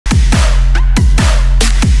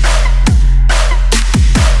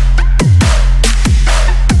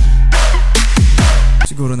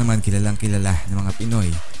kilala ng mga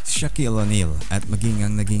Pinoy, si Shaquille O'Neal, at maging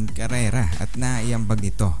ang naging karera at naiambag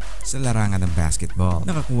nito sa larangan ng basketball.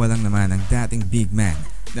 Nakakuha lang naman ang dating big man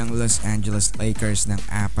ng Los Angeles Lakers ng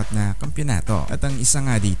 4 na kampyonato, at ang isa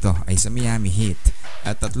nga dito ay sa Miami Heat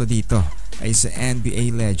at 3 dito ay sa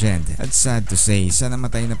NBA legend at sad to say sa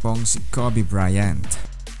namatay na pong si Kobe Bryant.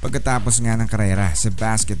 Pagkatapos nga ng karera sa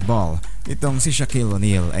basketball, itong si Shaquille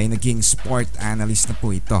O'Neal ay naging sport analyst na po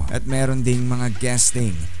ito, at meron ding mga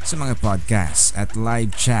guesting sa mga podcasts at live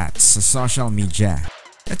chats sa social media.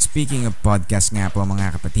 At speaking of podcast nga po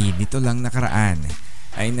mga kapatid, dito lang nakaraan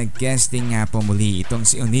ay nag-guesting nga po muli itong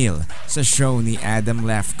si O'Neal sa show ni Adam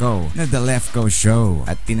Lefkoe na The Lefkoe Show,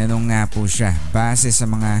 at tinanong nga po siya base sa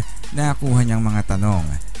mga nakuha niyang mga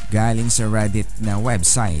tanong galing sa Reddit na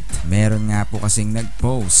website. Meron nga po kasing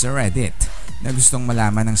nag-post sa Reddit na gustong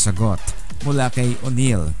malaman ang sagot mula kay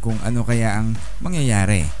O'Neal kung ano kaya ang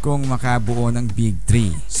mangyayari kung makabuo ng Big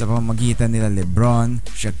 3 sa pamamagitan nila Lebron,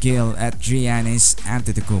 Shaquille at Giannis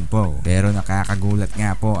Antetokounmpo. Pero nakakagulat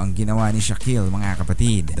nga po ang ginawa ni Shaquille mga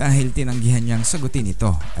kapatid, dahil tinanggihan niyang sagutin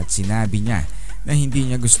ito at sinabi niya na hindi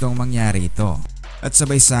niya gustong mangyari ito. At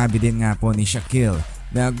sabay sabi din nga po ni Shaquille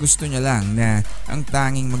na gusto niya lang na ang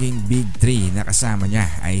tanging maging Big 3 na kasama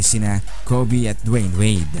niya ay sina Kobe at Dwayne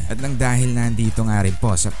Wade. At nang dahil nandito nga rin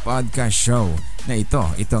po sa podcast show na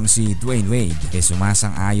itong si Dwayne Wade,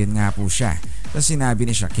 sumasang-ayon nga po siya sa sinabi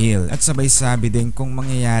ni Shaquille, at sabay sabi din kung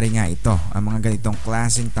mangyayari nga ito ang mga ganitong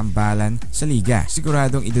klaseng tambalan sa liga,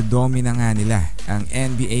 siguradong idodomina nga nila ang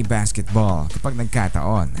NBA basketball kapag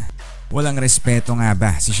nagkataon. Walang respeto nga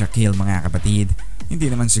ba si Shaquille mga kapatid? Hindi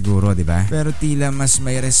naman siguro, di ba? Pero tila mas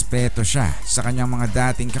may respeto siya sa kanyang mga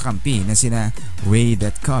dating kakampi na sina Wade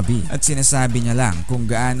at Kobe, at sinasabi niya lang kung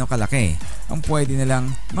gaano kalaki ang pwede nilang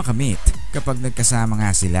makamit kapag nagkasama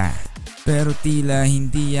nga sila. Pero tila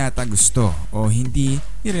hindi yata gusto o hindi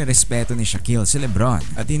nirerespeto ni Shaquille si Lebron,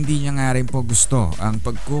 at hindi niya nga rin po gusto ang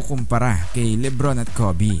pagkukumpara kay Lebron at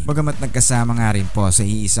Kobe. Bagamat nagkasama nga rin po sa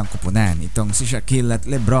iisang kupunan itong si Shaquille at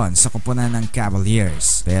Lebron sa kupunan ng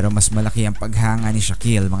Cavaliers, pero mas malaki ang paghanga ni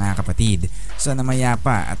Shaquille mga kapatid sa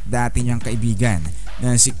namayapa at dati niyang kaibigan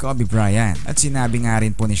na si Kobe Bryant. At sinabi nga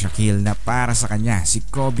rin po ni Shaquille na para sa kanya si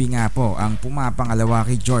Kobe nga po ang pumapangalawa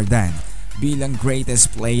kay Jordan bilang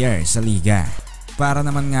greatest player sa liga. Para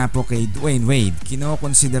naman nga po kay Dwayne Wade,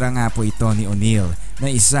 kinokonsidera nga po ito ni O'Neal na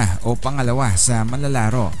isa o pangalawa sa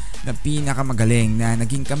manlalaro na pinakamagaling na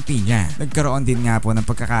naging kampi niya. Nagkaroon din nga po ng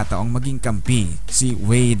pagkakataong maging kampi si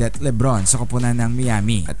Wade at Lebron sa kupunan ng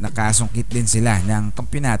Miami, at nakasungkit din sila ng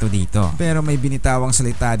kampyonato dito. Pero may binitawang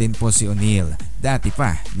salita din po si O'Neal dati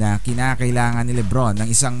pa na kinakailangan ni Lebron ng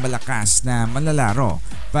isang malakas na manlalaro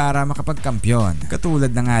para makapagkampyon.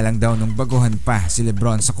 Katulad na nga lang daw nung baguhan pa si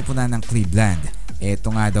Lebron sa kupunan ng Cleveland.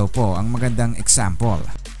 Ito nga daw po ang magandang example.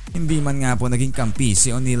 Hindi man nga po naging kampi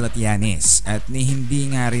si O'Neal at Giannis, at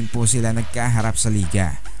hindi nga rin po sila nagkaharap sa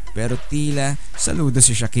liga. Pero tila saludo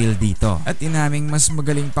si Shaquille dito, at inaming mas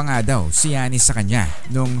magaling pa nga daw si Giannis sa kanya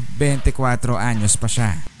nung 24 anyos pa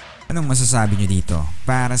siya. Anong masasabi nyo dito?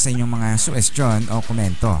 Para sa inyong mga suwestyon o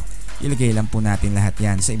komento, ilagay lang po natin lahat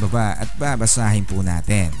yan sa ibaba at babasahin po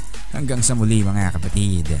natin. Hanggang sa muli mga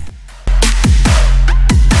kapatid.